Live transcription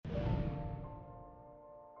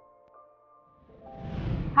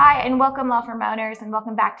Hi, and welcome law firm owners, and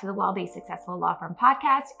welcome back to the Wildly Successful Law Firm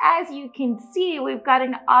Podcast. As you can see, we've got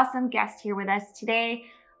an awesome guest here with us today.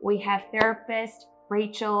 We have therapist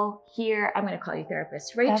Rachel here. I'm going to call you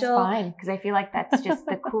therapist Rachel. That's fine. Because I feel like that's just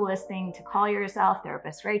the coolest thing to call yourself,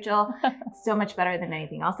 therapist Rachel. So much better than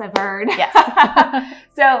anything else I've heard. Yes.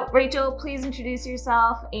 So Rachel, please introduce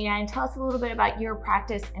yourself and tell us a little bit about your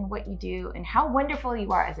practice and what you do and how wonderful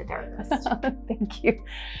you are as a therapist. Thank you.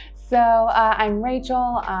 So I'm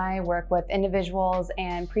Rachel. I work with individuals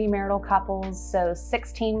and premarital couples, so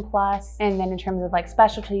 16 plus. And then in terms of like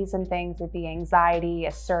specialties and things, would be anxiety,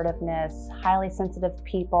 assertiveness, highly sensitive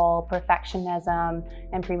people, perfectionism,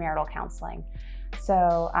 and premarital counseling.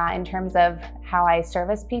 So in terms of how I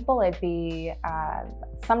service people, it'd be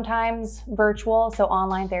sometimes virtual, so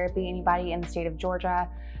online therapy, anybody in the state of Georgia.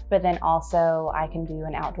 But then also I can do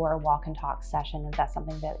an outdoor walk and talk session if that's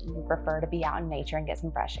something that you prefer, to be out in nature and get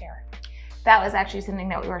some fresh air. That was actually something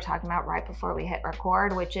that we were talking about right before we hit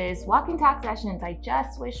record, which is walk and talk sessions. I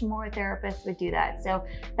just wish more therapists would do that. So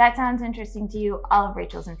that sounds interesting to you. All of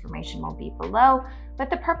Rachel's information will be below. But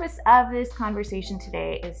the purpose of this conversation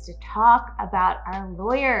today is to talk about our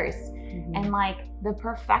lawyers and like the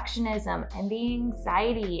perfectionism and the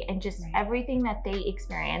anxiety and just everything that they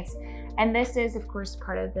experience. And this is, of course,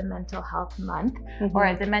 part of the mental health month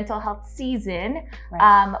or the mental health season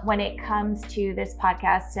when it comes to this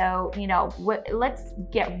podcast. So, let's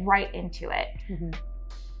get right into it.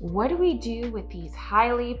 What do we do with these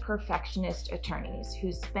highly perfectionist attorneys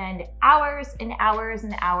who spend hours and hours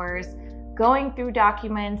and hours going through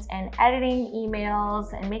documents and editing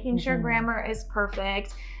emails and making sure grammar is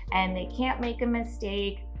perfect and they can't make a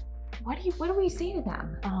mistake? What do we say to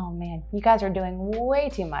them? Oh man, you guys are doing way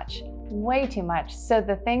too much. So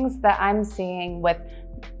the things that I'm seeing with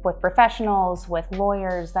professionals, with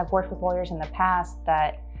lawyers, I've worked with lawyers in the past,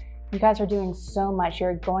 that you guys are doing so much.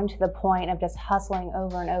 You're going to the point of just hustling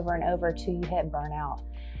over and over and over till you hit burnout.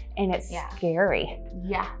 And it's scary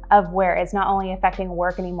of where it's not only affecting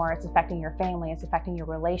work anymore, it's affecting your family, it's affecting your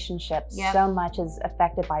relationships. So much is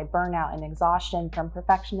affected by burnout and exhaustion from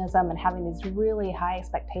perfectionism and having these really high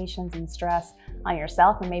expectations and stress on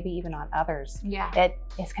yourself and maybe even on others. It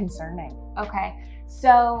is concerning. Okay,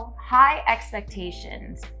 so high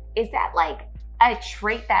expectations, is that like a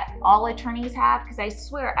trait that all attorneys have? Because I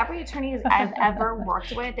swear every attorney I've ever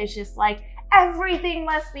worked with is just like, everything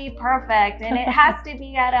must be perfect and it has to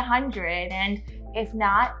be at 100. And if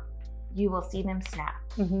not, you will see them snap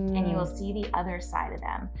and you will see the other side of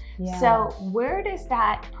them. So where does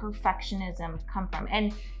that perfectionism come from?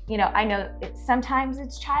 And I know sometimes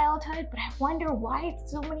it's childhood, but I wonder why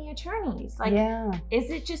it's so many attorneys. Like,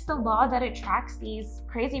 is it just the law that attracts these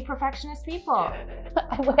crazy perfectionist people?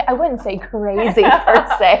 I wouldn't say crazy per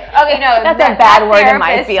se. Okay, no, that's a bad word in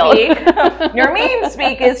my field. Your mean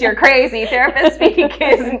speak is you're crazy. Therapist speak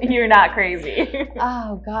is you're not crazy.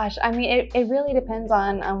 Oh gosh, I mean, it really depends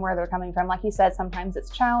on where they're coming from. Like you said, sometimes it's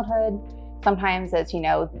childhood. Sometimes it's,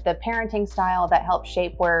 the parenting style that helps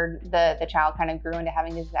shape where the child kind of grew into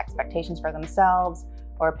having these expectations for themselves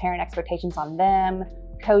or parent expectations on them,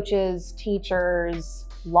 coaches, teachers,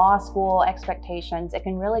 law school expectations. It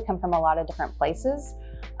can really come from a lot of different places.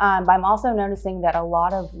 But I'm also noticing that a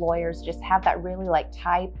lot of lawyers just have that really like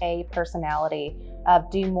type A personality of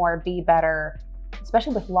do more, be better,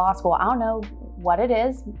 especially with law school. I don't know what it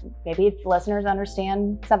is. Maybe if listeners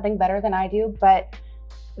understand something better than I do, but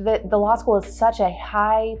the law school is such a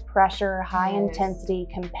high pressure, high intensity,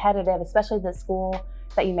 competitive, especially the school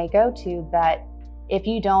that you may go to, that if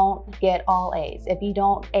you don't get all A's, if you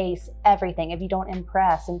don't ace everything, if you don't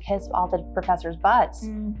impress and kiss all the professors' butts,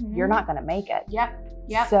 you're not going to make it.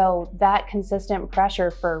 Yep. So that consistent pressure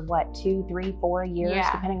for 2, 3, 4 years,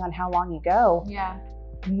 depending on how long you go.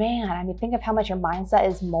 Man, I mean, think of how much your mindset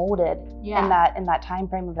is molded in that time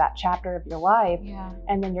frame of that chapter of your life.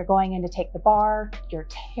 And then you're going in to take the bar, you're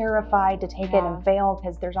terrified to take it and fail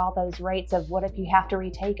because there's all those rates of what if you have to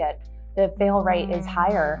retake it? The fail rate is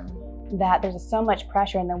higher, that there's so much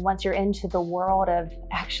pressure. And then once you're into the world of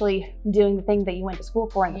actually doing the thing that you went to school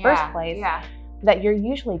for in the first place, that you're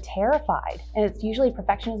usually terrified. And it's usually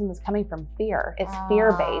perfectionism is coming from fear. It's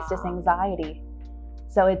fear-based, it's anxiety.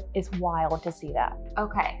 So it's wild to see that.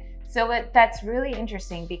 Okay, so that's really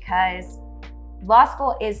interesting because law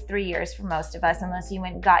school is 3 years for most of us, unless you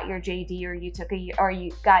went and got your JD or you took you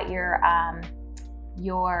got your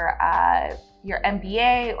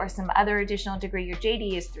MBA or some other additional degree. Your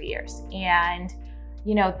JD is 3 years, and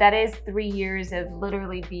that is 3 years of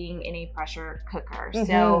literally being in a pressure cooker.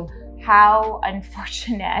 So how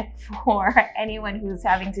unfortunate for anyone who's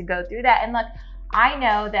having to go through that. And look, I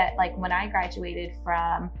know that like when I graduated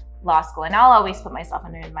from law school, and I'll always put myself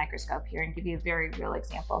under the microscope here and give you a very real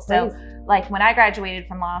example. So like when I graduated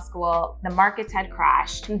from law school, the markets had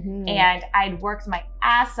crashed and I'd worked my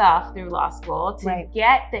ass off through law school to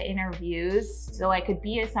get the interviews so I could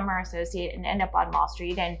be a summer associate and end up on Wall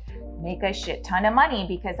Street and make a shit ton of money,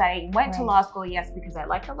 because I went to law school, yes, because I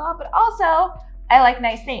like the law, but also I like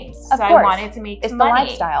nice things. So I wanted to make some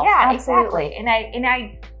money. It's the lifestyle. Yeah, Absolutely. exactly. And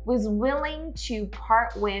I was willing to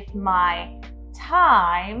part with my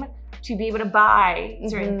time to be able to buy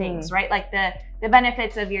certain things, right? Like the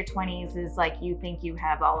benefits of your 20s is like you think you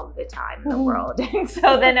have all of the time in the world. And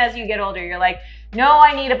so then as you get older, you're like, no,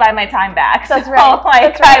 I need to buy my time back. That's so right.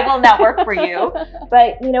 Like, I will not work for you.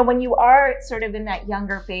 But you know, when you are sort of in that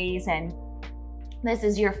younger phase and this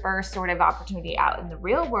is your first sort of opportunity out in the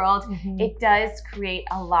real world, it does create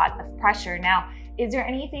a lot of pressure. Now, is there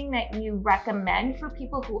anything that you recommend for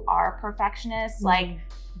people who are perfectionists? Like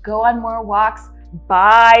go on more walks,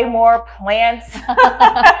 buy more plants.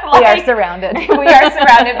 We are surrounded. We are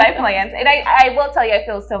surrounded by plants. And I will tell you, I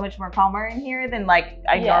feel so much more calmer in here than like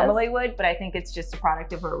I normally would, but I think it's just a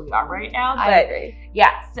product of where we are right now. But I agree.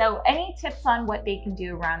 Yeah. So any tips on what they can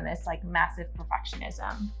do around this like massive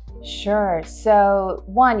perfectionism? Sure. So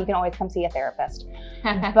one, you can always come see a therapist.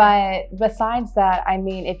 But besides that, I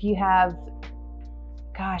mean, if you have,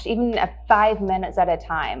 even 5 minutes at a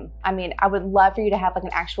time. I mean, I would love for you to have like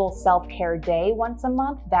an actual self-care day once a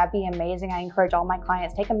month. That'd be amazing. I encourage all my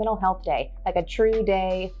clients, take a mental health day, like a true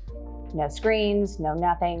day, no screens, no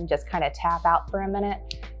nothing, just kind of tap out for a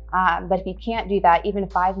minute. But if you can't do that, even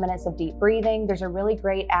 5 minutes of deep breathing, there's a really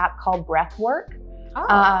great app called Breathwork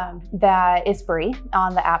that is free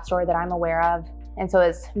on the App Store that I'm aware of. And so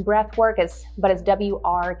it's Breathwork, but it's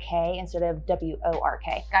WRK instead of WORK.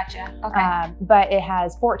 Gotcha. Okay. But it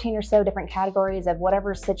has 14 or so different categories of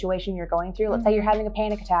whatever situation you're going through. Let's say you're having a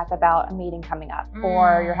panic attack about a meeting coming up,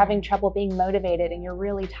 or you're having trouble being motivated and you're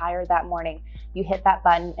really tired that morning. You hit that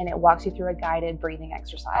button and it walks you through a guided breathing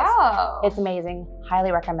exercise. Oh. It's amazing.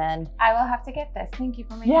 Highly recommend. I will have to get this. Thank you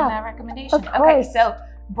for making that recommendation. Of course. Okay, so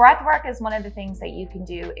breathwork is one of the things that you can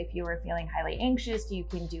do if you are feeling highly anxious. You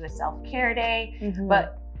can do a self-care day,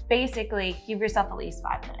 but basically give yourself at least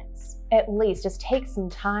 5 minutes. At least, just take some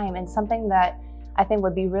time. And something that I think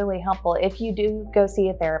would be really helpful if you do go see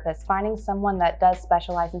a therapist, finding someone that does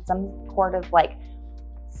specialize in some sort of like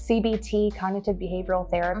CBT, cognitive behavioral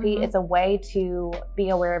therapy. It's a way to be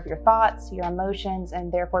aware of your thoughts, your emotions, and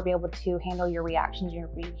therefore be able to handle your reactions,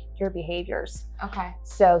 your behaviors. Okay.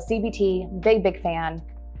 So CBT, big fan.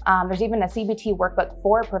 There's even a CBT workbook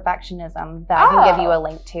for perfectionism that I can give you a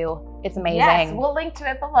link to. It's amazing. Yes, we'll link to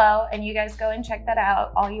it below and you guys go and check that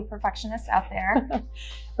out, all you perfectionists out there.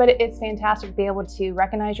 But it's fantastic to be able to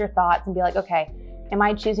recognize your thoughts and be like, okay, am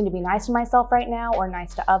I choosing to be nice to myself right now or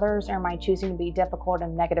nice to others? Or am I choosing to be difficult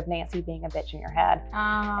and negative Nancy being a bitch in your head?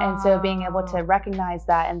 And so being able to recognize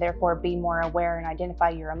that and therefore be more aware and identify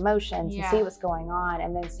your emotions and see what's going on,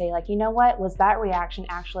 and then say like, you know what, was that reaction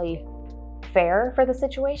actually fair for the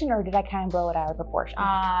situation, or did I kind of blow it out of proportion?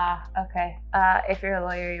 Okay. If you're a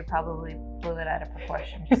lawyer, you probably blew it out of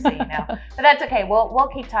proportion, just so you know. But that's okay. We'll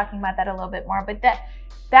keep talking about that a little bit more. But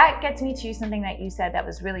that gets me to something that you said that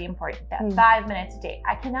was really important, that 5 minutes a day.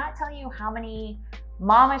 I cannot tell you how many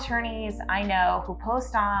mom attorneys I know who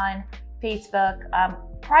post on Facebook,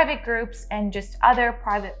 private groups, and just other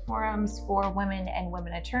private forums for women and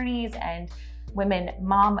women attorneys and women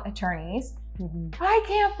mom attorneys. I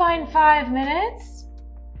can't find 5 minutes.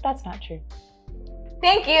 That's not true.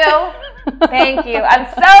 Thank you. Thank you. I'm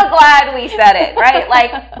so glad we said it, right?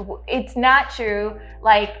 Like, it's not true.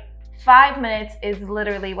 Like, 5 minutes is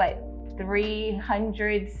literally what,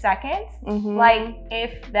 300 seconds? Like,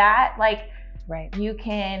 if that, like, you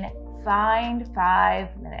can find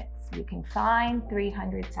 5 minutes. You can find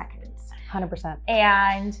 300 seconds. 100%.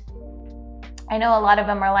 And I know a lot of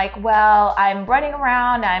them are like, well, I'm running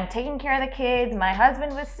around, I'm taking care of the kids, my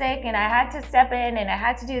husband was sick and I had to step in and I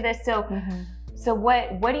had to do this. So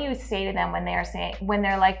what do you say to them when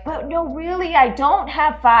they're like, but no, really, I don't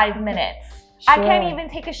have 5 minutes. Sure. I can't even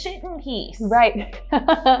take a shit in peace. Right.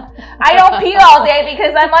 I don't pee all day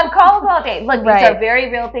because I'm on calls all day. Look, these are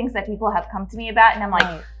very real things that people have come to me about. And I'm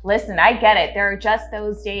like, listen, I get it. There are just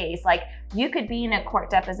those days. Like, you could be in a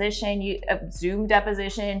court deposition, a Zoom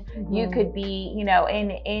deposition. You could be,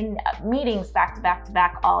 in meetings back to back to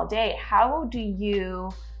back all day. How do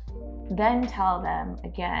you then tell them,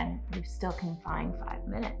 again, you still can find 5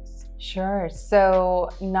 minutes? Sure. So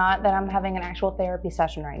not that I'm having an actual therapy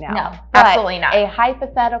session right now. No, absolutely not. A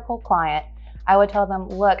hypothetical client, I would tell them,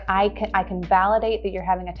 look, I can validate that you're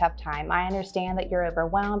having a tough time. I understand that you're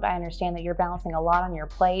overwhelmed. I understand that you're balancing a lot on your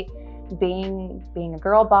plate. being a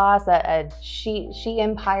girl boss, a she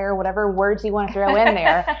empire, whatever words you want to throw in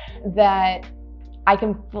there, that I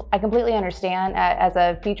completely understand as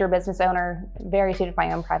a future business owner, very suited to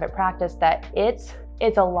my own private practice, that it's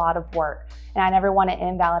a lot of work, and I never want to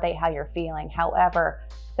invalidate how you're feeling. However,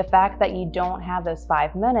 the fact that you don't have those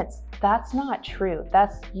 5 minutes, that's not true.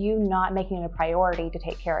 That's you not making it a priority to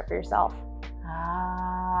take care of yourself.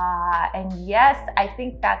 And yes, I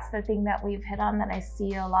think that's the thing that we've hit on that I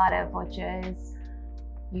see a lot of, which is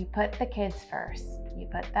you put the kids first, you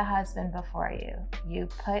put the husband before you, you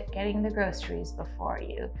put getting the groceries before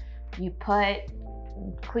you, you put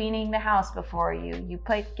cleaning the house before you, you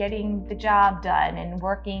put getting the job done and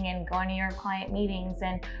working and going to your client meetings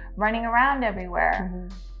and running around everywhere,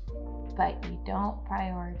 but you don't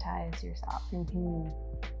prioritize yourself.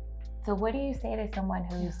 So what do you say to someone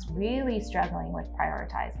who's really struggling with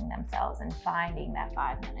prioritizing themselves and finding that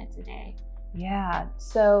 5 minutes a day? Yeah,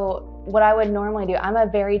 so what I would normally do, I'm a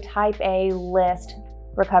very type A list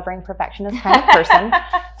recovering perfectionist kind of person,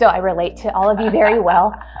 so I relate to all of you very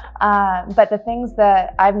well. But the things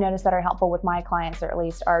that I've noticed that are helpful with my clients, or at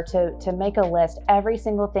least, are to make a list. Every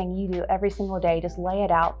single thing you do every single day, just lay it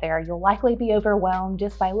out there. You'll likely be overwhelmed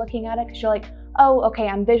just by looking at it, because you're like, oh, okay,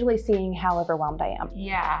 I'm visually seeing how overwhelmed I am.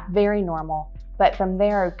 Yeah. Very normal. But from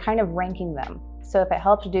there, kind of ranking them. So if it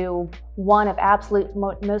helps you do one of absolute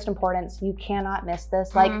most importance, you cannot miss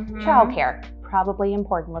this, like childcare, probably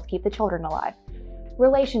important. Let's keep the children alive.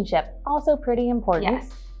 Relationship, also pretty important,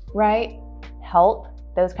 yes, right? Health,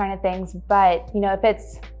 those kind of things. But if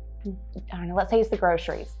it's, I don't know, let's say it's the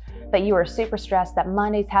groceries, that you are super stressed that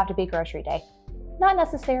Mondays have to be grocery day. Not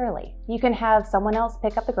necessarily. You can have someone else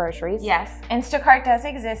pick up the groceries. Yes, Instacart does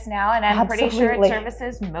exist now, and I'm Absolutely. pretty sure it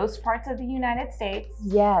services most parts of the United States.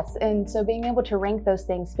 Yes, and so being able to rank those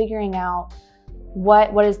things, figuring out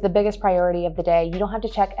what is the biggest priority of the day. You don't have to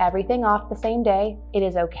check everything off the same day. It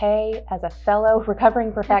is okay as a fellow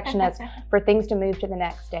recovering perfectionist for things to move to the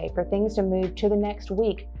next day, for things to move to the next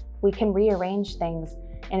week. We can rearrange things,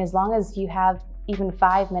 and as long as you have even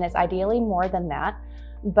 5 minutes, ideally more than that,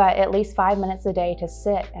 but at least 5 minutes a day to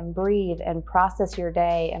sit and breathe and process your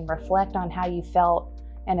day and reflect on how you felt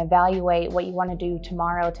and evaluate what you want to do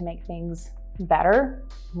tomorrow to make things better,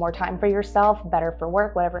 more time for yourself, better for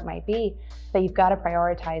work, whatever it might be, that you've got to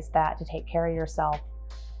prioritize that to take care of yourself.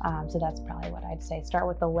 So that's probably what I'd say. Start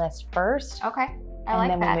with the list first. Okay, I and like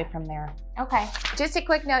then that. we'll move from there. Okay. Just a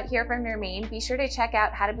quick note here from Nermeen. Be sure to check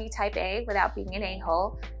out How to Be Type A Without Being an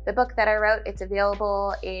A-Hole. The book that I wrote, it's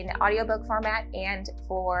available in audiobook format and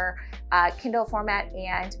for Kindle format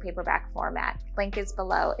and paperback format. Link is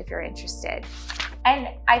below if you're interested. And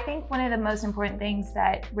I think one of the most important things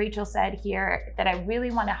that Rachel said here that I really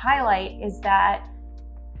want to highlight is that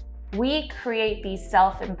we create these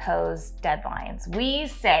self-imposed deadlines. We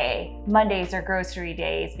say Mondays are grocery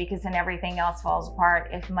days because then everything else falls apart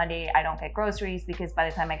if Monday I don't get groceries, because by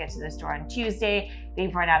the time I get to the store on Tuesday,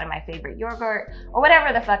 they've run out of my favorite yogurt, or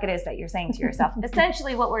whatever the fuck it is that you're saying to yourself.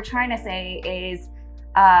 Essentially what we're trying to say is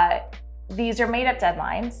these are made up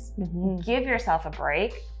deadlines. Give yourself a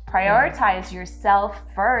break. Prioritize yourself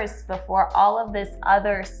first before all of this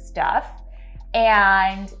other stuff.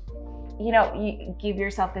 And you give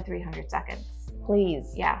yourself the 300 seconds.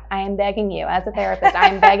 Please. Yeah. I am begging you, as a therapist,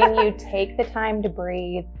 I'm begging you, take the time to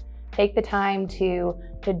breathe, take the time to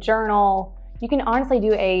journal. You can honestly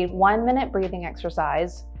do a 1-minute breathing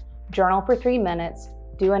exercise, journal for 3 minutes,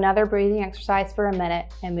 do another breathing exercise for a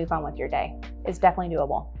minute, and move on with your day. It's definitely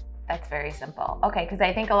doable. That's very simple. Okay, because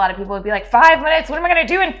I think a lot of people would be like, 5 minutes? What am I going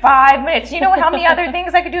to do in 5 minutes? You know how many other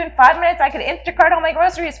things I could do in 5 minutes? I could Instacart all my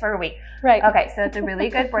groceries for a week. Right. Okay, so it's a really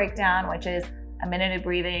good breakdown, which is a minute of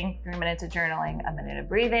breathing, 3 minutes of journaling, a minute of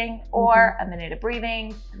breathing, or a minute of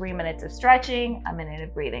breathing, 3 minutes of stretching, a minute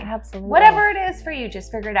of breathing. Absolutely. Whatever it is for you, just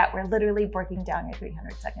figure it out. We're literally breaking down your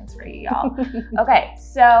 300 seconds for you, y'all. Okay,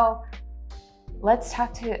 so let's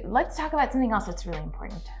talk about something else that's really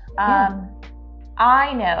important.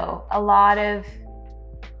 I know a lot of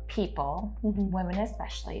people, women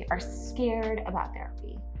especially, are scared about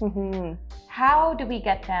therapy. How do we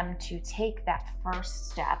get them to take that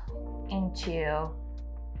first step into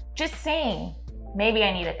just saying, maybe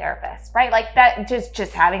I need a therapist, right? Like that,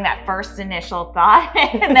 just having that first initial thought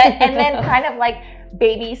and then kind of like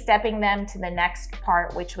baby stepping them to the next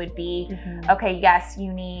part, which would be, okay, yes,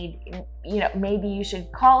 you need, maybe you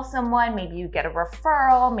should call someone, maybe you get a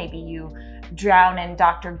referral, maybe you drown in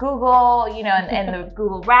Dr. Google, and the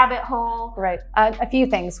Google rabbit hole. Right. A few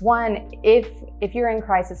things. One, if you're in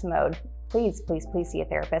crisis mode, please see a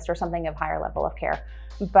therapist or something of higher level of care.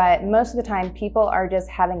 But most of the time, people are just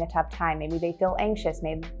having a tough time. Maybe they feel anxious,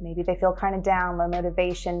 maybe they feel kind of down, low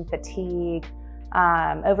motivation, fatigue,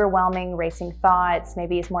 overwhelming, racing thoughts.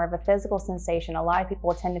 Maybe it's more of a physical sensation. A lot of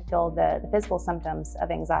people tend to feel the physical symptoms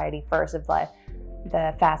of anxiety first, of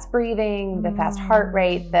the fast breathing, the fast heart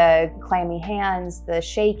rate, the clammy hands, the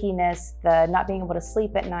shakiness, the not being able to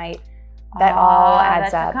sleep at night. That all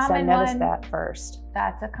adds up. So notice that first.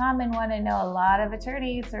 That's a common one. I know a lot of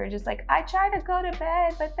attorneys are just like, I try to go to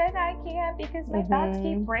bed, but then I can't because my thoughts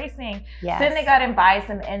keep racing. Yes. Then they got to buy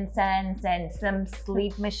some incense and some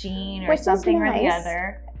sleep machine or something or the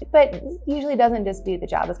other. But usually doesn't just do the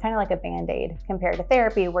job. It's kind of like a Band-Aid compared to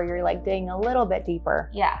therapy, where you're like digging a little bit deeper.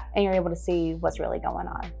 Yeah. And you're able to see what's really going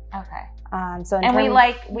on. Okay.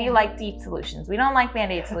 We like deep solutions. We don't like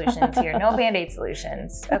Band-Aid solutions here. No Band-Aid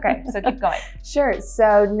solutions. Okay, so keep going. Sure.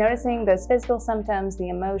 So noticing those physical symptoms, the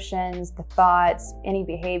emotions, the thoughts, any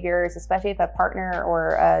behaviors, especially if a partner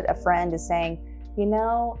or a friend is saying,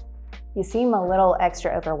 you seem a little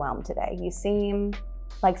extra overwhelmed today. You seem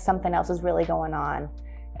like something else is really going on.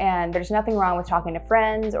 And there's nothing wrong with talking to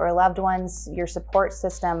friends or loved ones, your support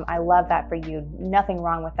system. I love that for you. Nothing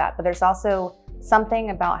wrong with that. But there's also something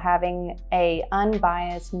about having a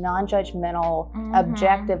unbiased, non-judgmental,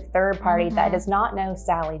 objective third party that does not know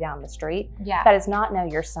Sally down the street, that does not know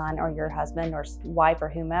your son or your husband or wife or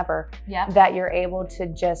whomever, that you're able to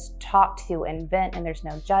just talk to and vent, and there's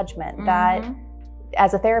no judgment. That,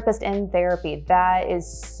 as a therapist in therapy, that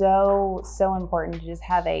is so important, to just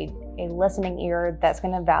have a listening ear that's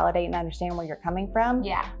going to validate and understand where you're coming from,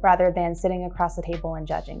 rather than sitting across the table and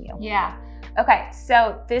judging you. Yeah. Okay,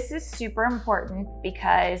 so this is super important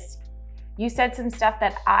because you said some stuff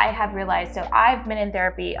that I have realized. So I've been in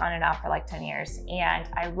therapy on and off for like 10 years, and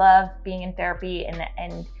I love being in therapy,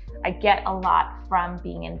 and I get a lot from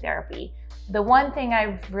being in therapy. The one thing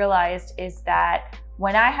I've realized is that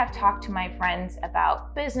when I have talked to my friends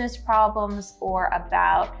about business problems or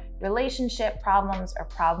about relationship problems or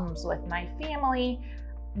problems with my family,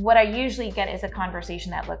 what I usually get is a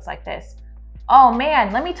conversation that looks like this. Oh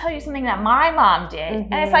man, let me tell you something that my mom did.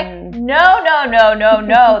 And it's like,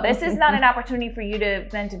 no. This is not an opportunity for you to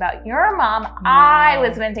vent about your mom. No. I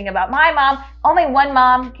was venting about my mom. Only one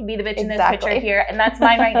mom can be the bitch in this picture here, and that's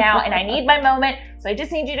mine right now. And I need my moment. So I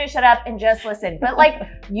just need you to shut up and just listen. But like,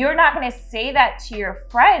 you're not going to say that to your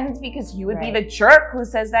friends, because you would be the jerk who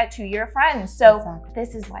says that to your friends. So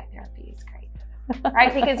this is why therapy is great.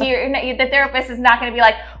 Right? Because the therapist is not going to be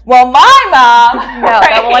like, well, my mom. No,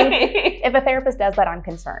 if a therapist does that, I'm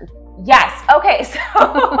concerned. Yes. Okay.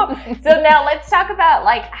 So now let's talk about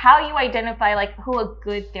like how you identify like who a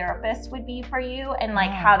good therapist would be for you, and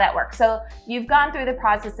like how that works. So you've gone through the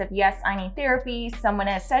process of, yes, I need therapy. Someone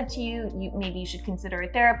has said to you, maybe you should consider a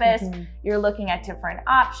therapist. You're looking at different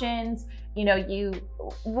options.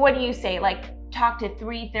 What do you say? Like, talk to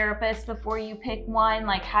 3 therapists before you pick one?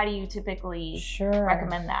 Like, how do you typically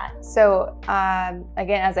recommend that? So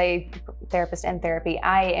again, as a therapist in therapy,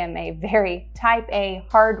 I am a very type A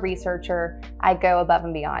hard researcher. I go above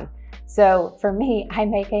and beyond. So for me, I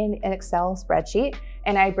make an Excel spreadsheet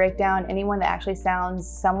and I break down anyone that actually sounds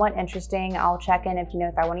somewhat interesting. I'll check in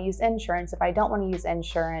if I want to use insurance, if I don't want to use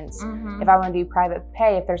insurance, if I want to do private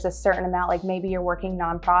pay, if there's a certain amount, like maybe you're working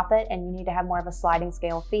nonprofit and you need to have more of a sliding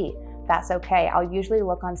scale fee. That's okay. I'll usually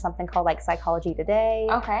look on something called like Psychology Today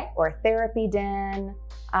or Therapy Den.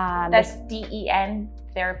 That's DEN,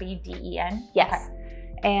 Therapy, DEN? Yes. Okay.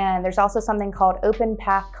 And there's also something called Open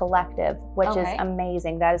Path Collective, which is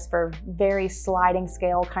amazing. That is for very sliding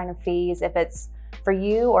scale kind of fees. If it's for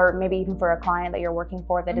you, or maybe even for a client that you're working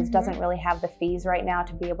for that doesn't really have the fees right now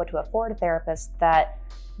to be able to afford a therapist, that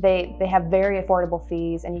they have very affordable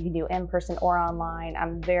fees, and you can do in-person or online.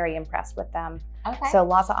 I'm very impressed with them. So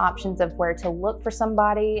lots of options of where to look for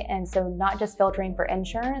somebody. And so not just filtering for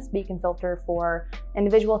insurance, but you can filter for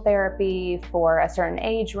individual therapy, for a certain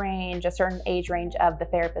age range of the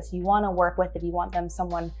therapist you want to work with. If you want them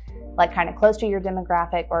someone like kind of close to your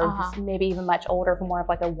demographic, or just maybe even much older, for more of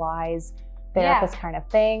like a wise therapist kind of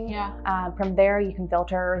thing. From there, you can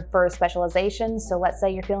filter for specializations. So let's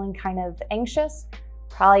say you're feeling kind of anxious,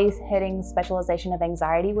 probably hitting specialization of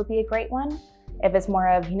anxiety would be a great one. If it's more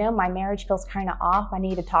of, my marriage feels kind of off, I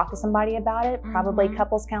need to talk to somebody about it, probably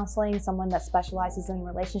couples counseling, someone that specializes in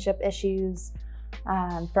relationship issues.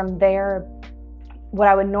 From there, what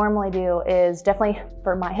I would normally do is definitely,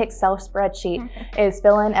 for my Excel spreadsheet, is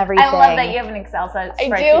fill in everything. I love that you have an Excel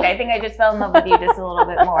spreadsheet. I think I just fell in love with you just a little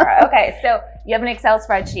bit more. Okay, so you have an Excel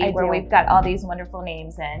spreadsheet where we've got all these wonderful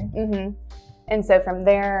names in. And so from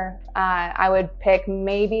there, I would pick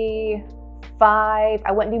maybe 5.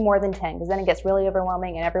 I wouldn't do more than 10 because then it gets really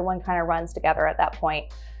overwhelming and everyone kind of runs together at that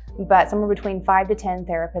point. But somewhere between 5 to 10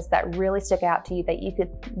 therapists that really stick out to you, that you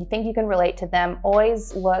think you can relate to them.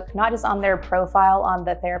 Always look not just on their profile on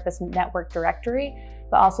the therapist network directory,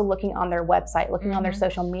 but also looking on their website, looking on their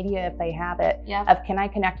social media if they have it, of can I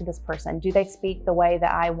connect to this person? Do they speak the way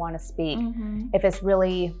that I want to speak? If it's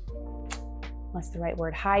really, what's the right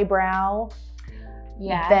word, highbrow,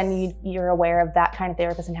 then you're aware of that kind of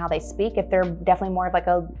therapist and how they speak. If they're definitely more of like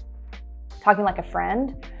talking like a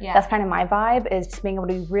friend, that's kind of my vibe, is just being able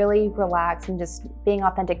to be really relaxed and just being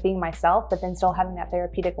authentic, being myself, but then still having that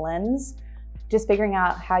therapeutic lens. Just figuring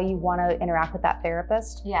out how you want to interact with that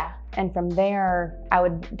therapist. And from there, I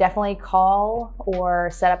would definitely call or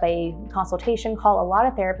set up a consultation call. A lot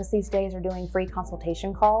of therapists these days are doing free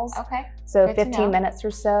consultation calls. So good 15 minutes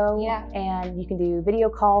or so. And you can do video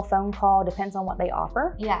call, phone call, depends on what they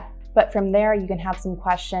offer. But from there, you can have some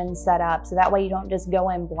questions set up. So that way you don't just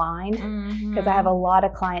go in blind. Because I have a lot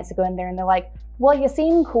of clients that go in there and they're like, well, you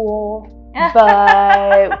seem cool,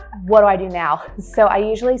 but what do I do now? So I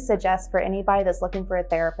usually suggest for anybody that's looking for a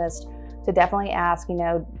therapist to definitely ask,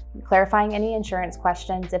 clarifying any insurance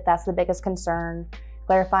questions if that's the biggest concern,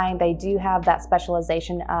 clarifying they do have that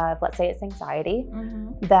specialization of, let's say it's anxiety,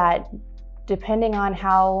 that depending on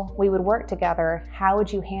how we would work together, how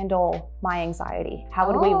would you handle my anxiety?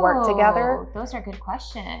 How would we work together? Those are good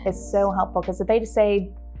questions. It's so helpful because if they just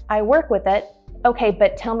say, I work with it, okay,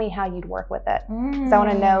 but tell me how you'd work with it. So I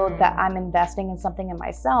want to know that I'm investing in something in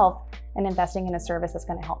myself and investing in a service that's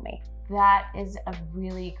going to help me. That is a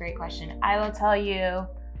really great question. I will tell you,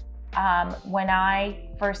 when I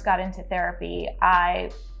first got into therapy, I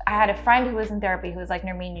had a friend who was in therapy who was like,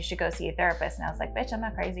 Nermeen, you should go see a therapist. And I was like, bitch, I'm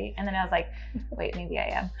not crazy. And then I was like, wait, maybe I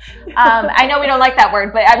am. I know we don't like that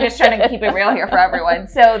word, but I'm just trying to keep it real here for everyone.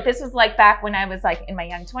 So this was like back when I was like in my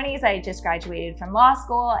young 20s. I had just graduated from law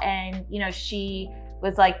school, and she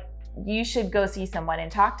was like, you should go see someone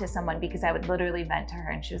and talk to someone, because I would literally vent to her,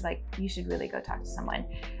 and she was like, you should really go talk to someone.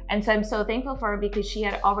 And so I'm so thankful for her, because she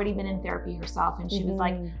had already been in therapy herself, and she was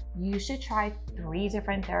like, you should try 3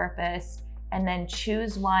 different therapists and then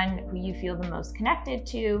choose one who you feel the most connected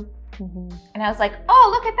to. And I was like, oh,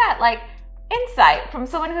 look at that, like insight from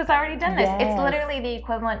someone who's already done this. It's literally the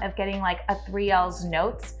equivalent of getting like a 3L's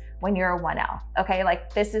notes when you're a 1L. Okay,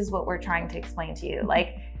 like this is what we're trying to explain to you.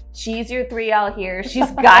 Like, she's your 3L here.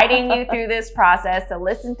 She's guiding you through this process. So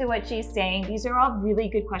listen to what she's saying. These are all really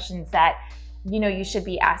good questions that, you should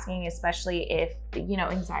be asking, especially if,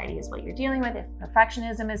 anxiety is what you're dealing with, if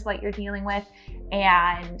perfectionism is what you're dealing with,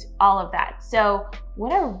 and all of that. So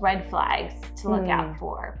what are red flags to look out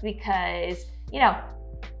for? Because,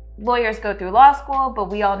 lawyers go through law school,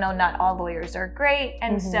 but we all know not all lawyers are great.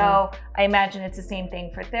 And so I imagine it's the same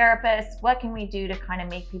thing for therapists. What can we do to kind of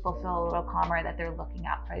make people feel a little calmer that they're looking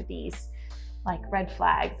out for these like red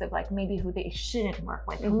flags of like maybe who they shouldn't work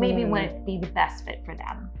with, who maybe wouldn't be the best fit for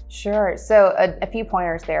them? Sure. So a few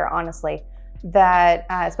pointers there, honestly, that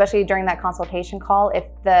especially during that consultation call, if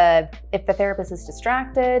the therapist is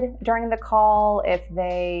distracted during the call, if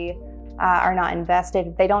they are not invested,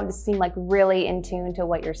 if they don't just seem like really in tune to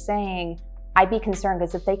what you're saying, I'd be concerned,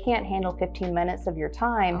 because if they can't handle 15 minutes of your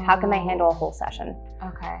time, how can they handle a whole session?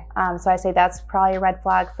 Okay. So I say that's probably a red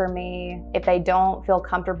flag for me. If they don't feel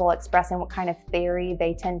comfortable expressing what kind of theory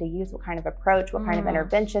they tend to use, what kind of approach, what kind of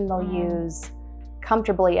intervention they'll use,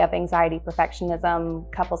 comfortably of anxiety,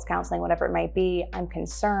 perfectionism, couples counseling, whatever it might be, I'm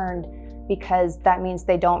concerned, because that means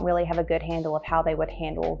they don't really have a good handle of how they would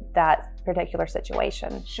handle that particular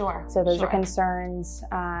situation. Sure. So those are concerns.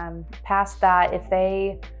 Past that, if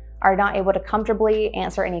they are not able to comfortably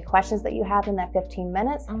answer any questions that you have in that 15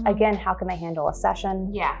 minutes, again, how can they handle a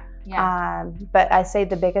session? But I say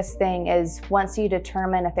the biggest thing is, once you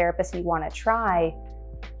determine a therapist you want to try,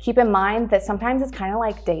 keep in mind that sometimes it's kind of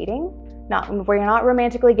like dating. We're not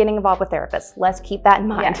romantically getting involved with therapists. Let's keep that in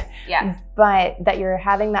mind. Yes. But that you're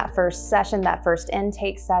having that first session, that first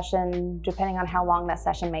intake session, depending on how long that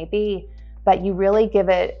session may be, but you really give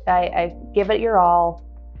it your all,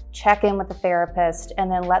 check in with the therapist,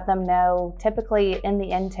 and then let them know, typically in the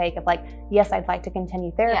intake, of like, yes, I'd like to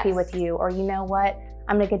continue therapy with you, or you know what,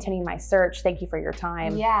 I'm going to continue my search. Thank you for your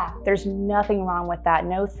time. There's nothing wrong with that.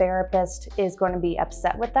 No therapist is going to be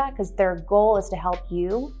upset with that, because their goal is to help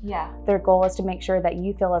you. Their goal is to make sure that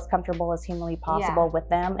you feel as comfortable as humanly possible with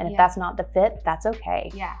them. And if that's not the fit, that's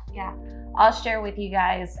okay. I'll share with you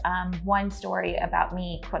guys one story about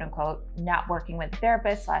me, quote unquote, not working with a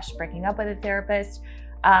therapist / breaking up with a therapist.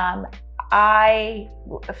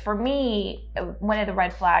 for me, one of the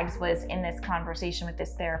red flags was in this conversation with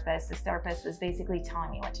this therapist. This therapist was basically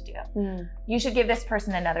telling me what to do. You should give this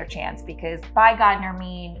person another chance because by God,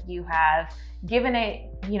 Nermeen, you have given it,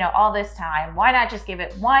 all this time. Why not just give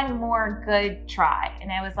it one more good try? And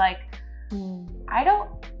I was like, I don't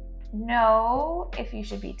know if you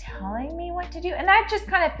should be telling me what to do. And that just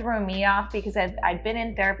kind of threw me off because I'd been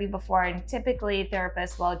in therapy before, and typically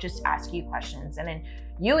therapists will just ask you questions and then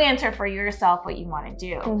you answer for yourself what you want to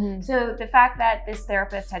do. So the fact that this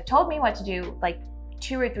therapist had told me what to do like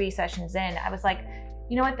 2 or 3 sessions in, I was like,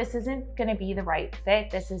 you know what, this isn't going to be the right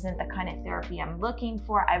fit. This isn't the kind of therapy I'm looking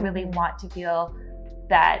for. I really want to feel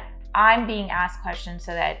that I'm being asked questions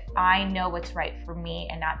so that I know what's right for me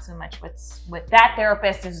and not so much what that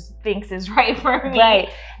therapist thinks is right for me. Right.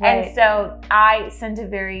 And so I sent a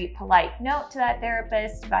very polite note to that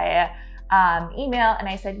therapist via email, and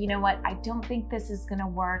I said, you know what, I don't think this is going to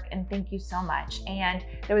work, and thank you so much. And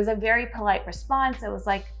there was a very polite response. It was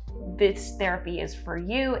like, this therapy is for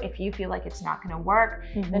you. If you feel like it's not going to work,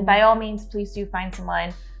 then by all means, please do find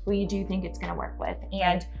someone who you do think it's going to work with.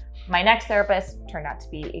 And my next therapist turned out to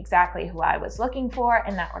be exactly who I was looking for,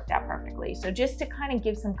 and that worked out perfectly. So just to kind of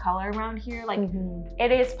give some color around here, like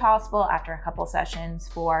it is possible after a couple sessions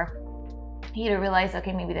for you to realize,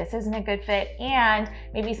 okay, maybe this isn't a good fit, and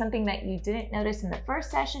maybe something that you didn't notice in the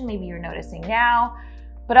first session, maybe you're noticing now.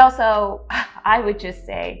 But also, I would just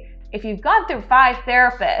say, if you've gone through 5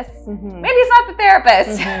 therapists, maybe it's not the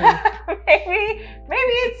therapist. maybe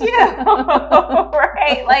it's you,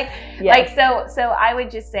 right? So I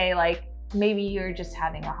would just say, like, maybe you're just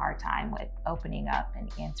having a hard time with opening up and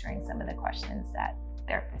answering some of the questions that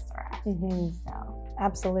therapists are asking. So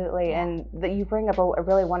absolutely, and that you bring up a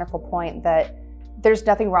really wonderful point that there's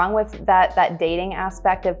nothing wrong with that dating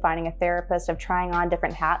aspect of finding a therapist, of trying on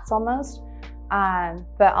different hats almost.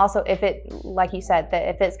 But also if it, like you said, that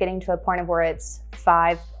if it's getting to a point of where it's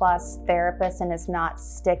 5+ therapists and it's not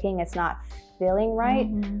sticking, it's not feeling right,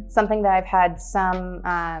 something that I've had some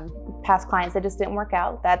past clients that just didn't work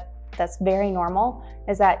out, that's very normal,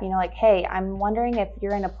 is that, like, hey, I'm wondering if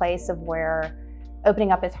you're in a place of where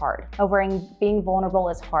opening up is hard, being vulnerable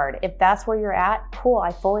is hard. If that's where you're at, cool,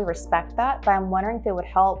 I fully respect that, but I'm wondering if it would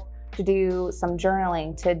help to do some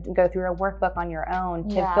journaling, to go through a workbook on your own,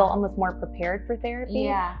 to feel almost more prepared for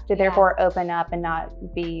therapy, to therefore open up and not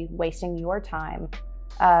be wasting your time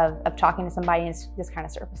of talking to somebody in this kind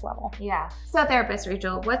of surface level. Yeah. So therapist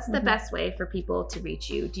Rachel, what's the best way for people to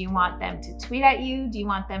reach you? Do you want them to tweet at you? Do you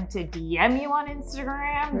want them to DM you on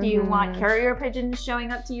Instagram? Do you want carrier pigeons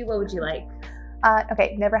showing up to you? What would you like?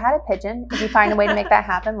 Okay, never had a pigeon. If you find a way to make that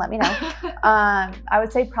happen, let me know. I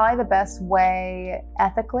would say probably the best way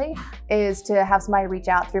ethically is to have somebody reach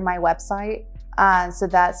out through my website. So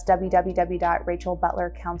that's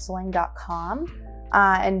www.rachelbutlercounseling.com.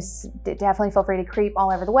 And definitely feel free to creep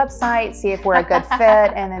all over the website, see if we're a good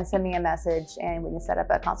fit, and then send me a message and we can set up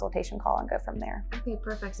a consultation call and go from there. Okay,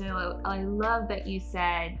 perfect. I love that you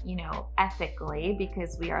said, ethically,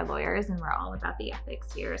 because we are lawyers and we're all about the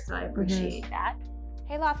ethics here. So I appreciate that.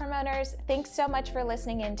 Hey, law firm owners, thanks so much for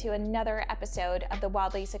listening in to another episode of the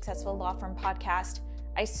Wildly Successful Law Firm Podcast.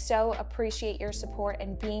 I so appreciate your support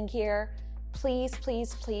and being here. Please,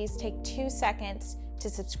 please, please take 2 seconds to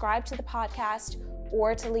subscribe to the podcast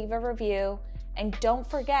or to leave a review. And don't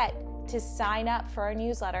forget to sign up for our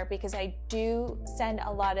newsletter, because I do send a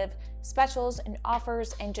lot of specials and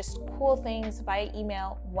offers and just cool things via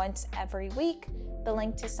email once every week. The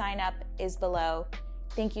link to sign up is below.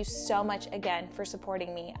 Thank you so much again for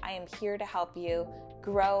supporting me. I am here to help you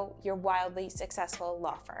grow your wildly successful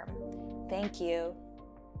law firm. Thank you.